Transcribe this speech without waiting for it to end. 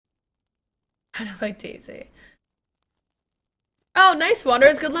kind of like Daisy. Oh, nice,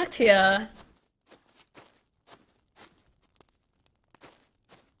 Wanderers. Good luck to ya.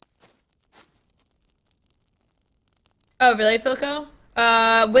 Oh, really, Filco?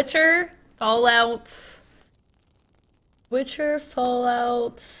 Witcher, Fallout. Witcher,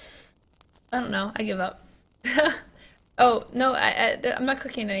 Fallout. I don't know. I give up. Oh, no, I'm not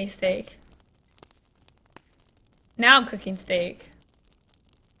cooking any steak. Now I'm cooking steak.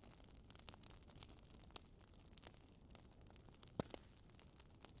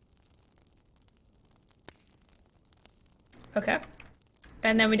 Okay.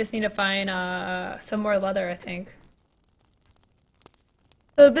 And then we just need to find some more leather, I think.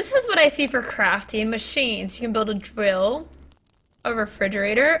 So this is what I see for crafting machines. You can build a drill, a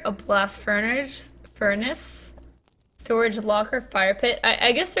refrigerator, a blast furnace, storage locker, fire pit.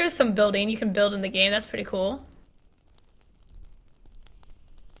 I guess there's some building you can build in the game. That's pretty cool.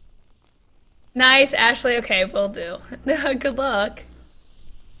 Nice, Ashley. Okay, will do. Good luck.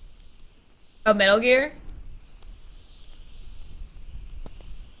 Oh, Metal Gear?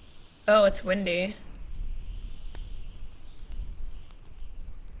 Oh, it's windy.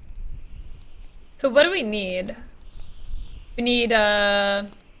 So what do we need? We need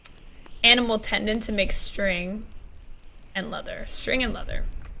animal tendon to make string and leather. String and leather.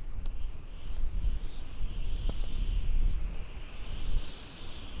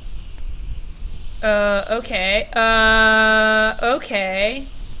 Okay. Okay.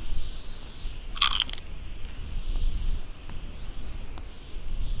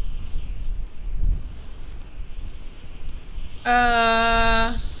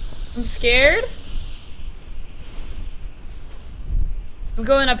 I'm scared. I'm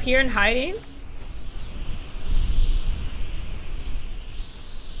going up here and hiding.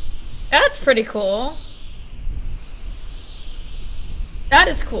 That's pretty cool. That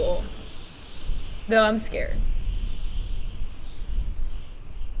is cool. Though I'm scared.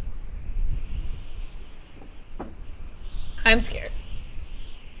 I'm scared.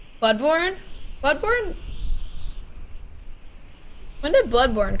 Bloodborne? Bloodborne? When did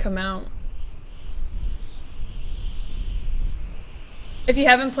Bloodborne come out? If you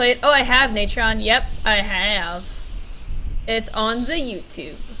haven't played... Oh, I have, Natron. Yep, I have. It's on the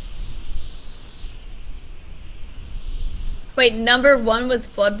YouTube. Wait, number 1 was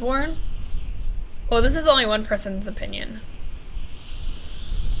Bloodborne? Well, this is only one person's opinion.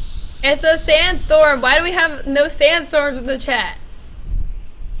 It's a sandstorm! Why do we have no sandstorms in the chat?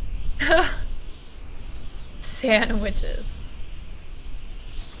 Sandwiches.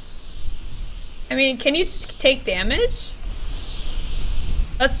 I mean, can you take damage?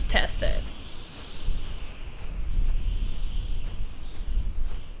 Let's test it.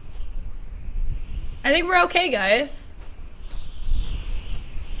 I think we're okay, guys.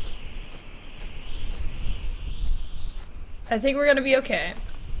 I think we're gonna be okay.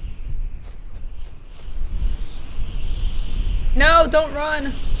 No, don't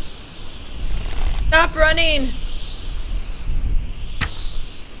run. Stop running.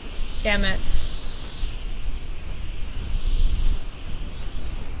 Damn it.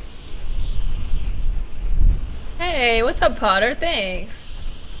 Hey, what's up, Potter? Thanks.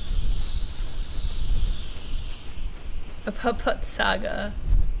 A Putt Saga.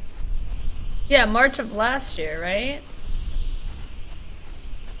 Yeah, March of last year, right?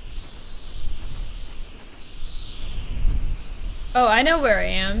 Oh, I know where I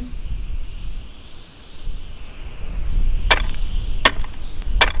am.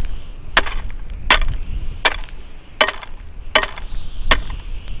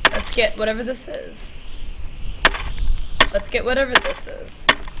 Let's get whatever this is. Let's get whatever this is.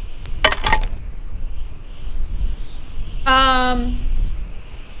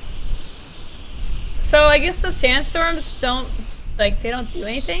 So I guess the sandstorms don't, like, they don't do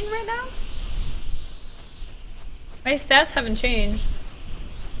anything right now? My stats haven't changed.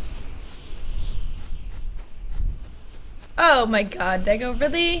 Oh my god, Dego,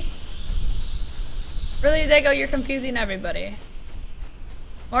 really? Really, Dego, you're confusing everybody.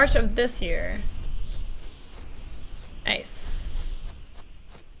 March of this year. Nice.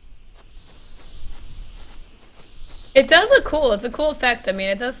 It does look cool. It's a cool effect. I mean,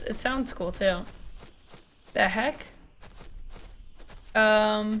 it sounds cool too. The heck?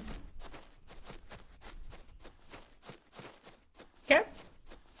 Okay.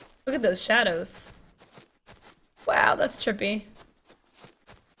 Look at those shadows. Wow, that's trippy.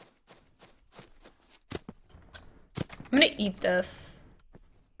 I'm gonna eat this.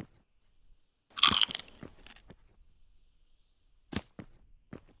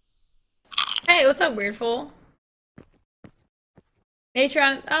 Hey, what's up, Weird Fool?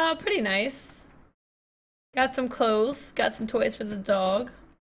 Natron, pretty nice. Got some clothes, got some toys for the dog.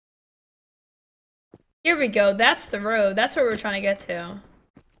 Here we go, that's the road. That's where we're trying to get to.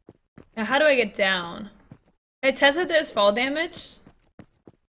 Now how do I get down? I tested there's fall damage.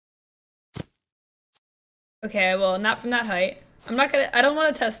 Okay, well, not from that height. I don't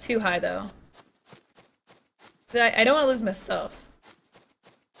want to test too high though. I don't want to lose my stuff.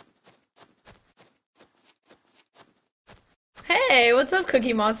 Hey, what's up,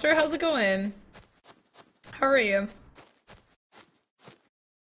 Cookie Monster? How's it going? How are you?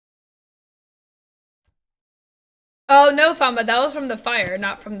 Oh no, Fama, that was from the fire,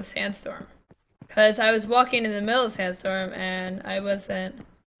 not from the sandstorm. Because I was walking in the middle of the sandstorm and I wasn't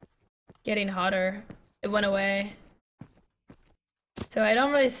getting hotter. It went away. So I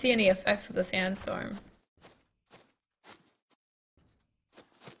don't really see any effects of the sandstorm.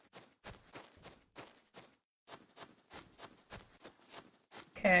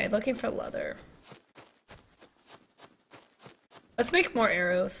 Okay, looking for leather. Let's make more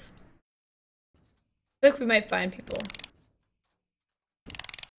arrows. Look, we might find people.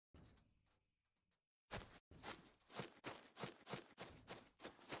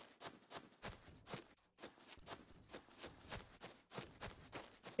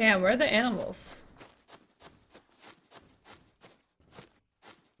 Damn, where are the animals?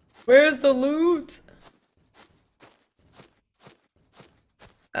 Where's the loot?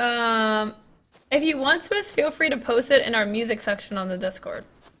 If you want Swiss, feel free to post it in our music section on the Discord.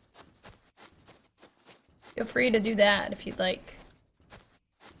 Feel free to do that if you'd like.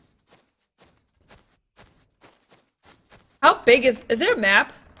 How big is there a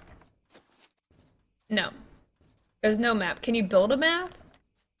map? No. There's no map. Can you build a map?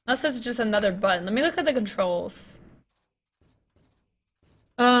 Unless it's just another button. Let me look at the controls.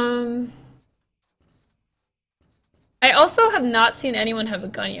 I also have not seen anyone have a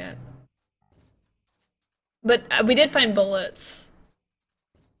gun yet. But we did find bullets.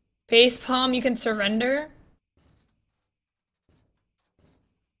 Facepalm, you can surrender.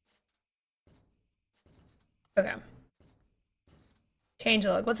 Okay.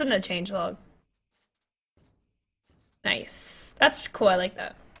 Changelog. What's in the changelog? Nice. That's cool. I like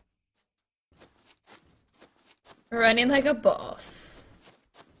that. Running like a boss.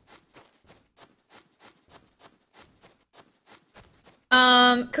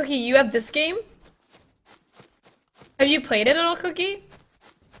 Cookie, you have this game? Have you played it at all, Cookie?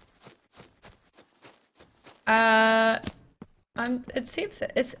 It seems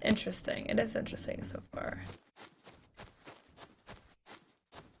it's interesting. It is interesting so far.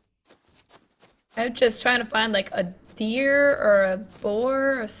 I'm just trying to find like a deer or a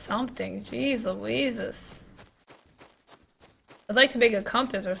boar or something. Jeez Louises. I'd like to make a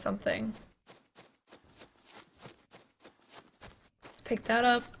compass or something. Let's pick that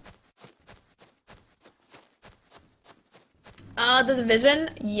up. The Division?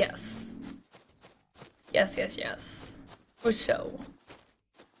 Yes. Yes. For sure.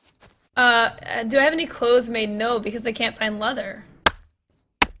 Do I have any clothes made? No, because I can't find leather.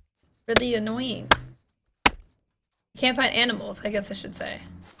 Really annoying. Can't find animals, I guess I should say.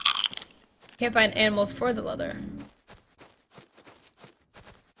 Can't find animals for the leather.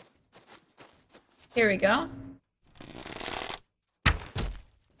 Here we go.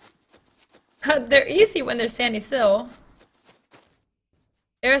 They're easy when they're standing still.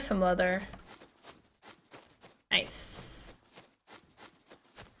 There's some leather. Nice.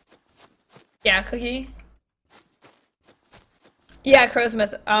 Yeah, Cookie. Yeah,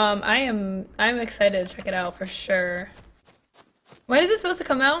 Crowsmith. I'm excited to check it out for sure. When is it supposed to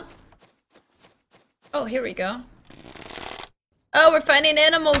come out? Oh, here we go. Oh, we're finding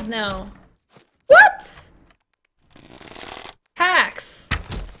animals now. What? Hacks.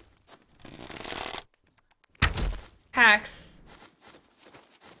 Hacks.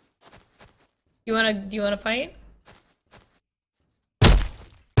 Do you wanna fight?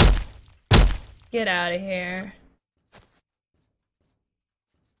 Get out of here.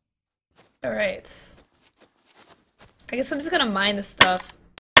 Alright. I guess I'm just gonna mine this stuff.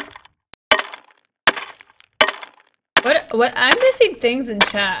 What I'm missing things in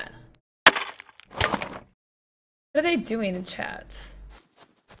chat. What are they doing in chat?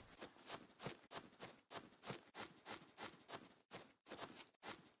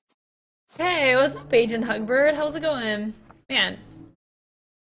 Hey, what's up, Agent Hugbird? How's it going? Man.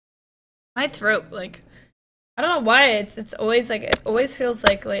 My throat, like, I don't know why it's always like, it always feels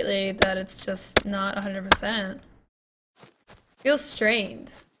like lately that it's just not 100%. Feels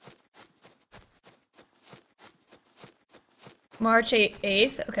strained. March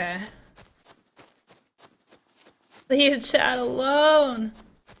 8th? Okay. Leave chat alone.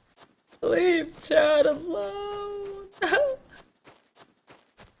 Leave Chad alone.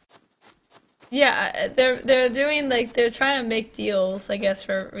 Yeah, they're doing like they're trying to make deals, I guess,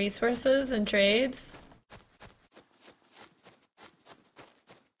 for resources and trades.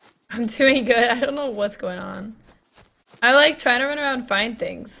 I'm doing good. I don't know what's going on. I like trying to run around and find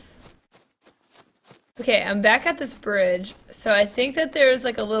things. Okay, I'm back at this bridge. So I think that there's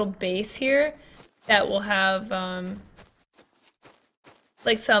like a little base here that will have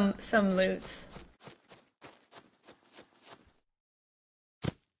like some loots.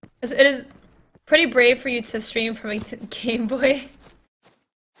 It is pretty brave for you to stream from a Game Boy.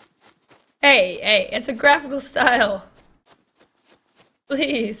 Hey, it's a graphical style.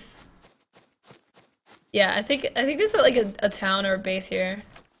 Please. Yeah, I think there's like a town or a base here.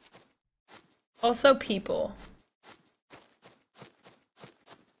 Also people.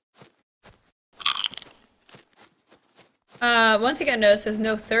 One thing I noticed, there's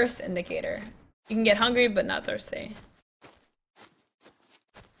no thirst indicator. You can get hungry but not thirsty.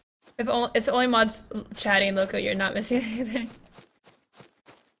 If it's only mods chatting Loco, you're not missing anything.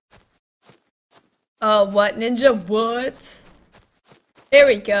 Oh, what? Ninja what? There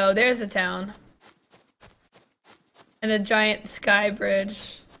we go. There's the town. And a giant sky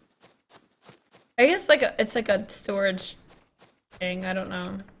bridge. I guess it's like a storage thing. I don't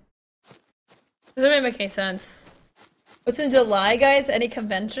know. Doesn't really make any sense. What's in July, guys? Any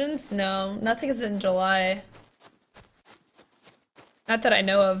conventions? No, nothing is in July. Not that I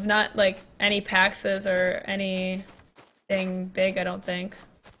know of. Not like any PAXs or anything big, I don't think.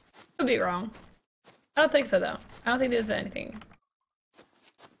 Could be wrong. I don't think so, though. I don't think there's anything.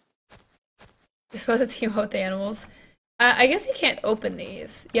 You're supposed to team up with the animals. I guess you can't open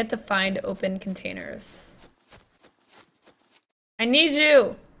these. You have to find open containers. I need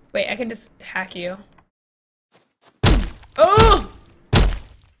you! Wait, I can just hack you. Oh!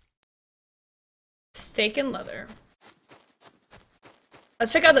 Steak and leather.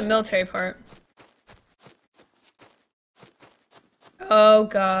 Let's check out the military part. Oh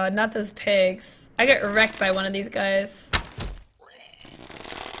god, not those pigs. I get wrecked by one of these guys.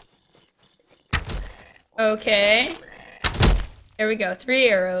 Okay. Here we go, 3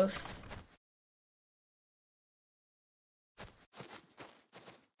 arrows.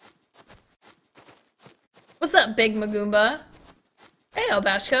 What's up, Big Magumba? Hey,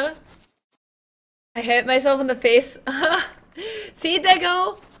 Albashka. I hit myself in the face. See,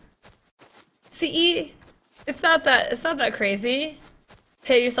 Dego? See? It's not that crazy.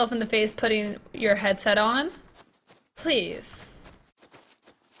 Hit yourself in the face putting your headset on. Please.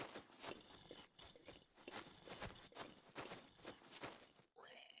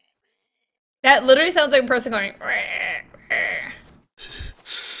 That literally sounds like a person going.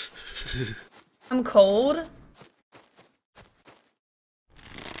 I'm cold.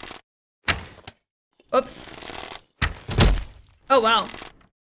 Oops. Oh wow.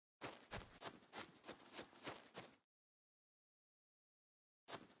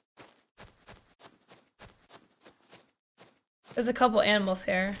 There's a couple animals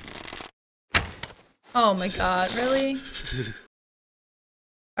here. Oh my god, really?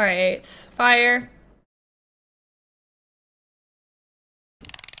 Alright, fire.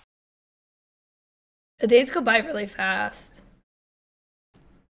 The days go by really fast.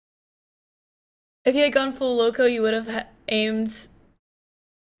 If you had gone full Loco, you would have aimed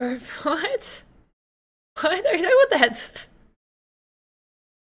for what? What? Are you talking about the headset?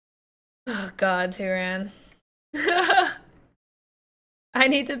 Oh god, Turan. I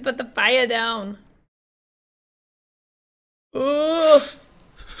need to put the fire down. Ooh.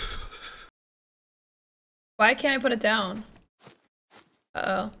 Why can't I put it down?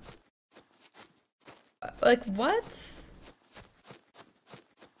 Uh-oh. Like, what?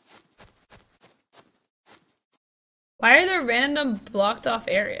 Why are there random blocked off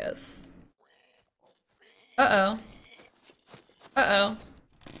areas? Uh-oh. Uh-oh.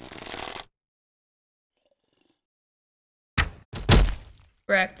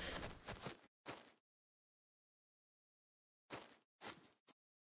 Wrecked.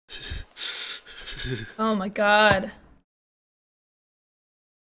 Oh my god.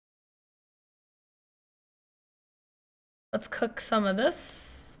 Let's cook some of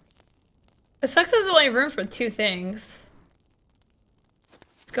this. It sucks there's only room for 2 things.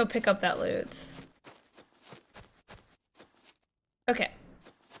 Let's go pick up that loot. Okay.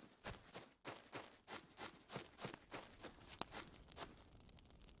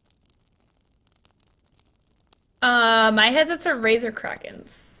 My headsets are Razer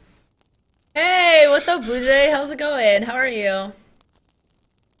Krakens. Hey, what's up, Blue Jay? How's it going? How are you? Oh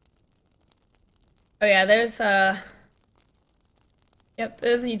yeah, there's Yep,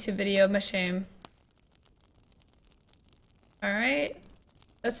 there's a YouTube video, my shame. Alright.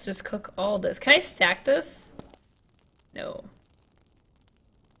 Let's just cook all this. Can I stack this? No.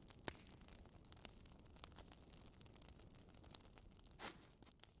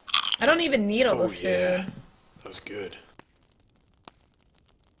 I don't even need all this food. That was good.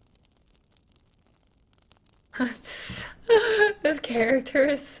 This character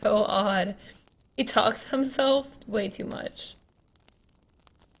is so odd. He talks to himself way too much.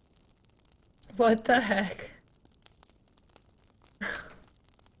 What the heck?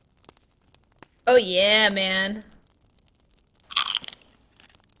 Oh yeah, man.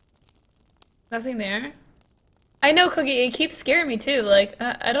 Nothing there? I know, Cookie, it keeps scaring me too. Like,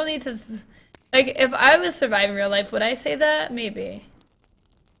 I don't need to... Like, if I was surviving real life, would I say that? Maybe.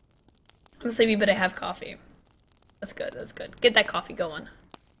 I'm sleepy, but I have coffee. That's good, that's good. Get that coffee going.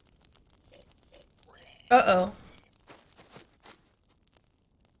 Uh-oh.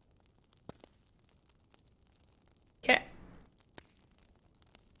 Okay.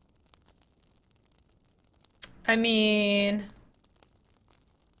 I mean...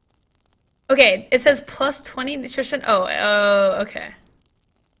 Okay, it says plus 20 nutrition. Oh, okay.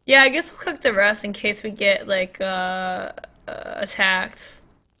 Yeah, I guess we'll cook the rest in case we get, like, attacked.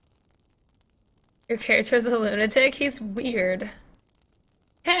 Your character's a lunatic? He's weird.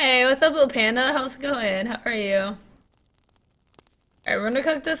 Hey, what's up, little panda? How's it going? How are you? Alright, we're gonna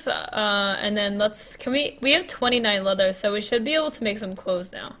cook this, and then we have 29 leather, so we should be able to make some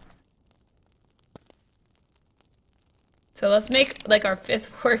clothes now. So let's make, like, our 5th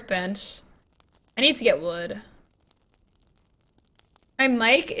workbench. I need to get wood. My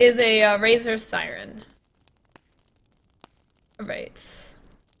mic is a razor siren. Alright.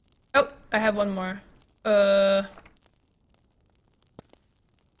 Oh, I have one more. Alright.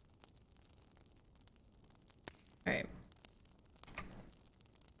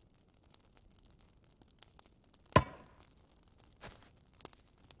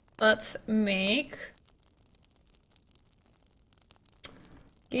 Let's make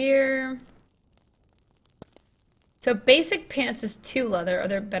gear. So basic pants is 2 leather. Are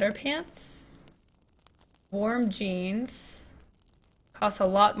there better pants? Warm jeans. Cost a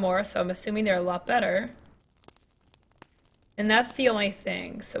lot more, so I'm assuming they're a lot better. And that's the only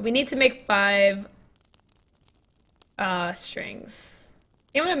thing. So we need to make 5 strings.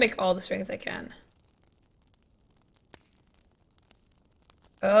 I'm gonna make all the strings I can.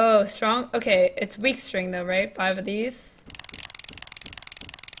 Oh, strong. Okay, it's weak string though, right? 5 of these.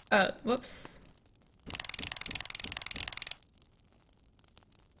 Whoops.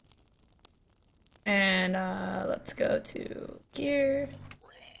 And let's go to gear.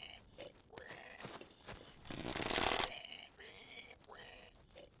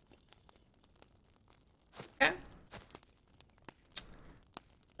 Okay.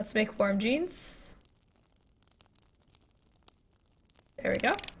 Let's make warm jeans. There we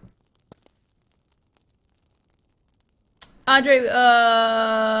go. Andre,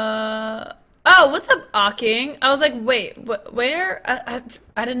 oh, what's up, Aking? I was like, wait, where? I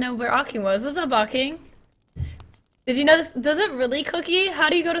didn't know where Aking was. What's up, Aking? Did you know this? Does it really, Cookie? How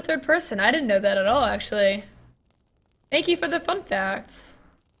do you go to 3rd person? I didn't know that at all, actually. Thank you for the fun facts.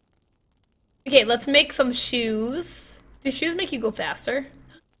 Okay, let's make some shoes. Do shoes make you go faster?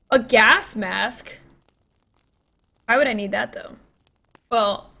 A gas mask? Why would I need that, though?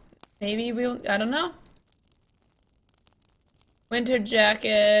 Well, maybe I don't know. Winter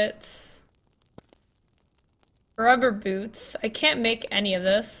jacket. Rubber boots. I can't make any of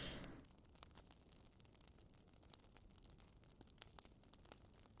this.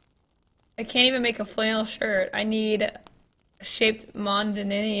 I can't even make a flannel shirt. I need a shaped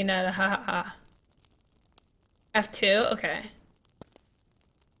Mondinina. Ha. F2? Okay.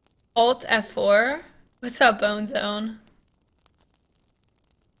 Alt F4. What's up, Bone Zone?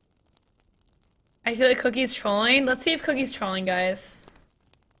 I feel like Cookie's trolling. Let's see if Cookie's trolling, guys.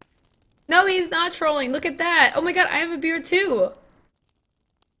 No, he's not trolling. Look at that. Oh my god, I have a beard too.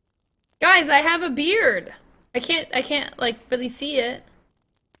 Guys, I have a beard. I can't like really see it.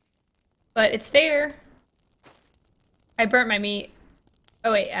 But it's there. I burnt my meat.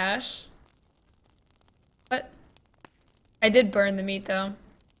 Oh wait, Ash. What? I did burn the meat though.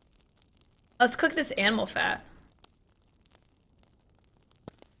 Let's cook this animal fat.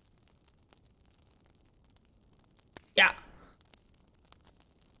 Yeah.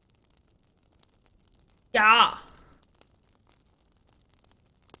 Yeah.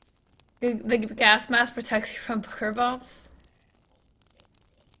 The gas mask protects you from booger bombs.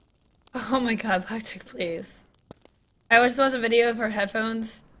 Oh my god, Blackchick, please. I just watched a video of her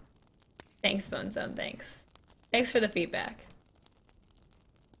headphones. Thanks, Bone Zone, thanks. Thanks for the feedback.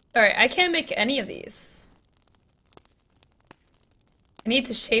 Alright, I can't make any of these. I need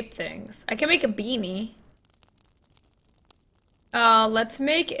to shape things. I can make a beanie. Let's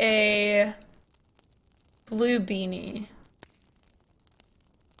make a blue beanie.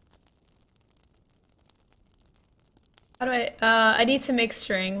 How do I need to make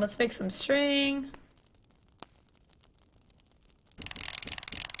string. Let's make some string.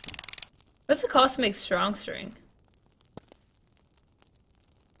 What's the cost to make strong string?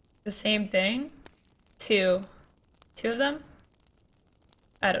 The same thing? Two of them?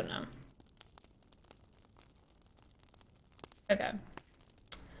 I don't know. Okay.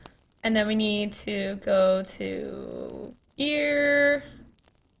 And then we need to go to gear.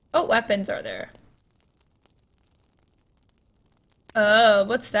 Oh, weapons are there. Oh,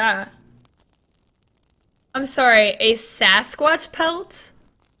 what's that? I'm sorry, a Sasquatch pelt?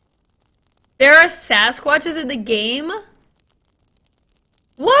 There are Sasquatches in the game?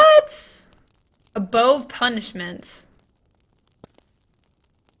 What? A bow of punishment.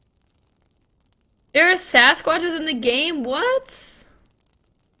 There are Sasquatches in the game? What?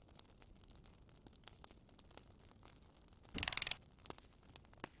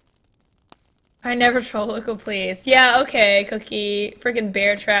 I never troll Lowco, please. Yeah, okay, Cookie. Freaking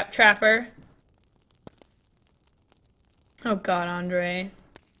bear trapper. Oh god, Andre.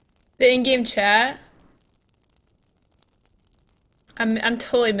 The in-game chat? I'm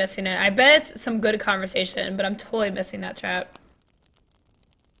totally missing it. I bet it's some good conversation, but I'm totally missing that chat.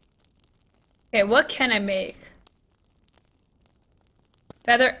 Okay, what can I make?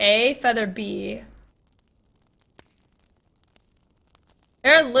 Feather A, feather B.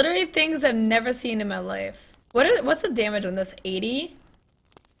 There are literally things I've never seen in my life. What's the damage on this? 80?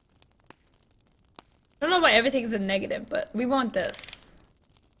 I don't know why everything's a negative, but we want this.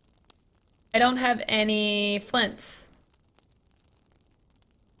 I don't have any flints.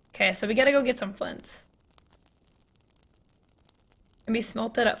 Okay, so we gotta go get some flints. And be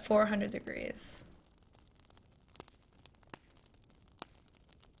smelted at 400 degrees.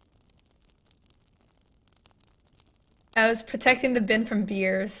 I was protecting the bin from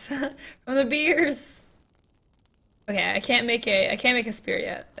beers. From the beers! Okay, I can't make a spear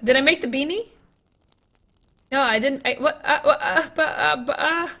yet. Did I make the beanie? No, I didn't.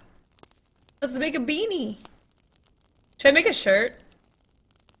 Let's make a beanie. Should I make a shirt?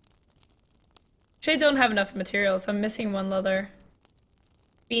 Actually, I don't have enough materials, so I'm missing one leather.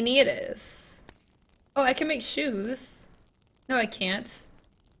 Beanie it is. Oh, I can make shoes. No, I can't.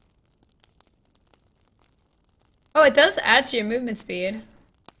 Oh, it does add to your movement speed.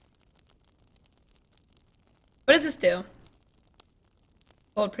 What does this do?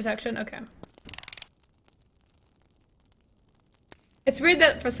 Cold protection? Okay. It's weird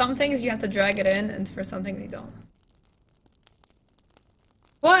that for some things you have to drag it in, and for some things you don't.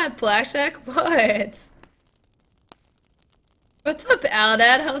 What, Blackjack? What? What's up,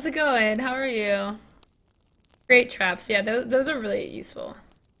 Aldad? How's it going? How are you? Great traps. Yeah, those are really useful.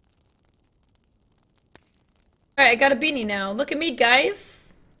 Alright, I got a beanie now. Look at me,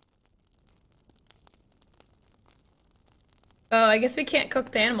 guys! Oh, I guess we can't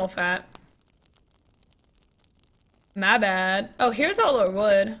cook the animal fat. My bad. Oh, here's all our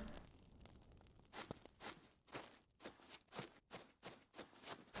wood.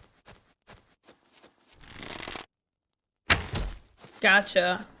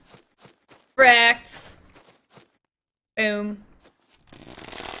 Gotcha. Wrecked. Boom.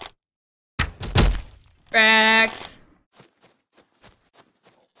 Wrecked.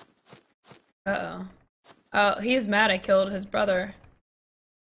 Uh-oh. Oh, he's mad I killed his brother.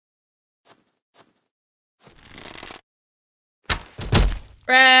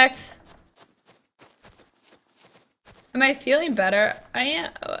 Wrecked. Am I feeling better? I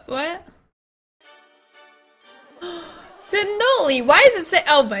am. What? Denoli! Why does it say?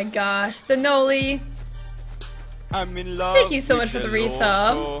 Oh my gosh, Denoli. I'm in love. Thank you so much for the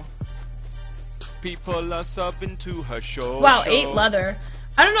resub. People are subbing to her show. Wow, 8 leather.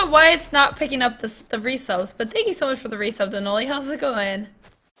 I don't know why it's not picking up the resubs, but thank you so much for the resub, Denoli. How's it going?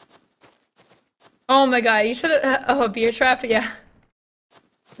 Oh my god, you should have. Oh, a beer trap? Yeah.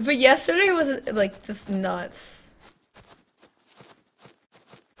 But yesterday was like just nuts.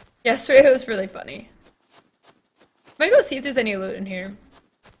 Yesterday was really funny. I'm gonna go see if there's any loot in here.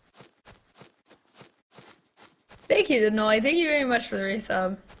 Thank you, Denoli. Thank you very much for the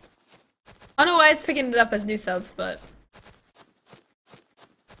resub. I don't know why it's picking it up as new subs, but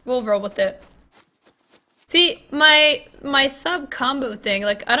we'll roll with it. See, my sub combo thing,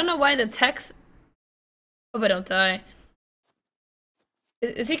 like, I don't know why the text. Hope I don't die.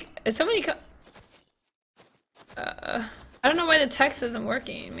 Is somebody I don't know why the text isn't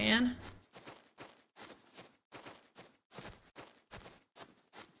working, man.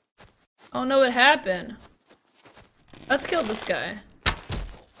 I don't know what happened. Let's kill this guy.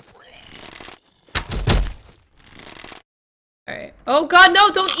 Alright. Oh god,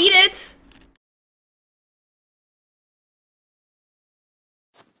 no! Don't eat it!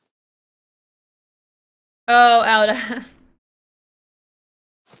 Oh, out.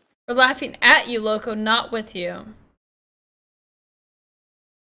 We're laughing at you, Loco, not with you.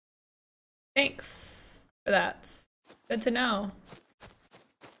 Thanks for that. Good to know.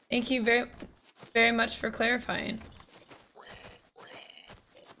 Thank you very, very much for clarifying.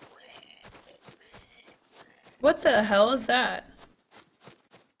 What the hell is that?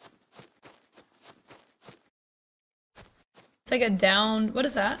 It's like a downed... What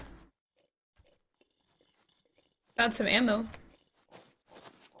is that? Found some ammo.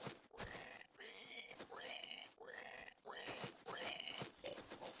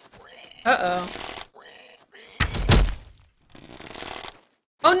 Uh-oh.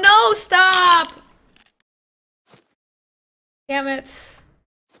 Oh no! Stop! Damn it.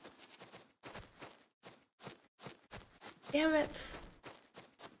 Damn it.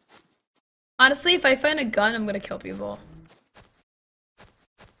 Honestly, if I find a gun, I'm gonna kill people.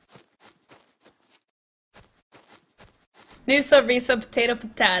 New sub, resub, potato,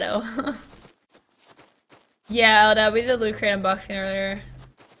 potato. Yeah, Elda, we did loot crate unboxing earlier.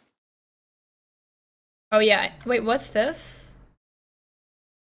 Oh yeah, wait, what's this?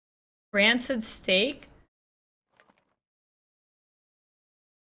 Rancid steak?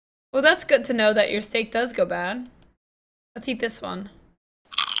 Well, that's good to know that your steak does go bad. Let's eat this one.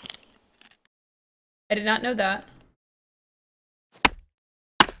 I did not know that.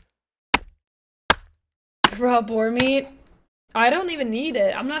 Raw boar meat? I don't even need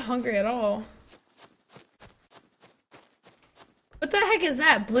it. I'm not hungry at all. What the heck is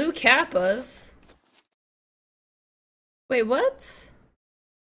that? Blue kappas? Wait, what?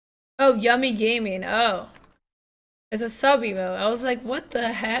 Oh, Yummy Gaming. Oh. It's a sub emo. I was like, what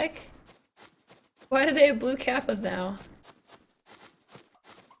the heck? Why do they have blue kappas now?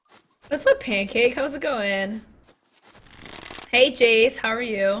 What's up, Pancake? How's it going? Hey, Jace. How are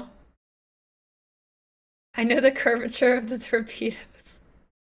you? I know the curvature of the torpedoes.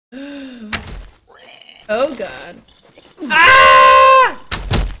 Oh, God. Ah!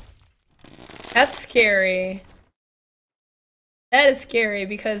 That's scary. That is scary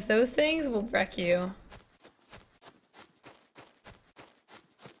because those things will wreck you.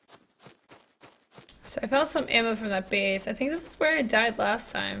 So I found some ammo from that base. I think this is where I died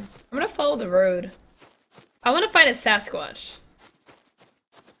last time. I'm gonna follow the road. I want to find a Sasquatch.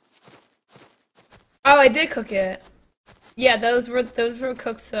 Oh, I did cook it. Yeah, those were cooked. Those were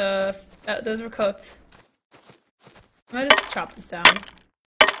cooked. I'm gonna just chop this down.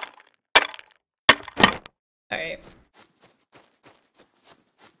 All right.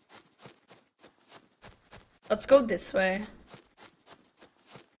 Let's go this way.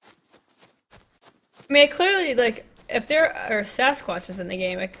 I mean, I clearly, like, if there are Sasquatches in the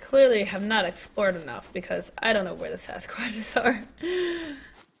game, I clearly have not explored enough because I don't know where the Sasquatches are.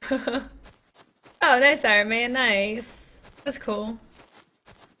 Oh, nice, Iron Man, nice. That's cool.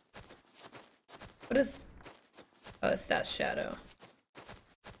 What is... Oh, it's that shadow.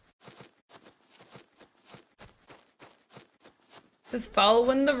 Just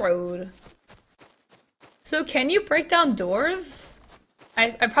following the road. So can you break down doors?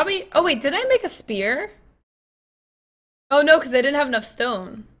 I probably... Oh wait, did I make a spear? Oh no, because I didn't have enough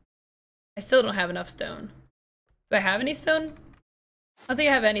stone. I still don't have enough stone. Do I have any stone? I don't think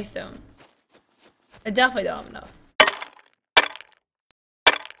I have any stone. I definitely don't have enough.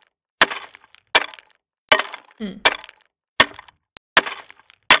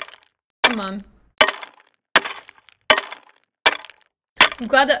 Come on. I'm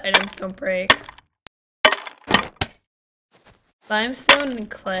glad that items don't break. Limestone and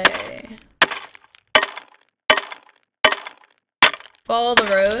clay. Follow the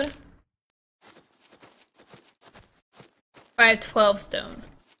road. I have 12 stone.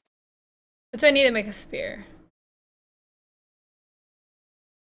 What do I need to make a spear?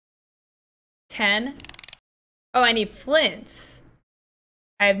 10? Oh, I need flints.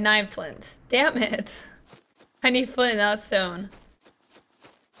 I have 9 flints. Damn it. I need flint, not stone.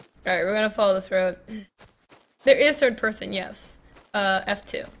 Alright, we're gonna follow this road. There is third person, yes.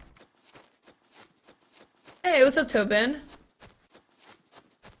 F2. Hey, what's up, Tobin?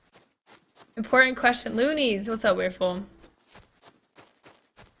 Important question. Loonies, what's up, Weirdful?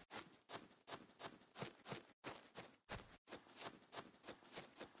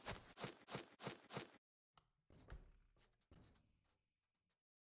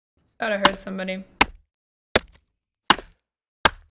 Thought I heard somebody.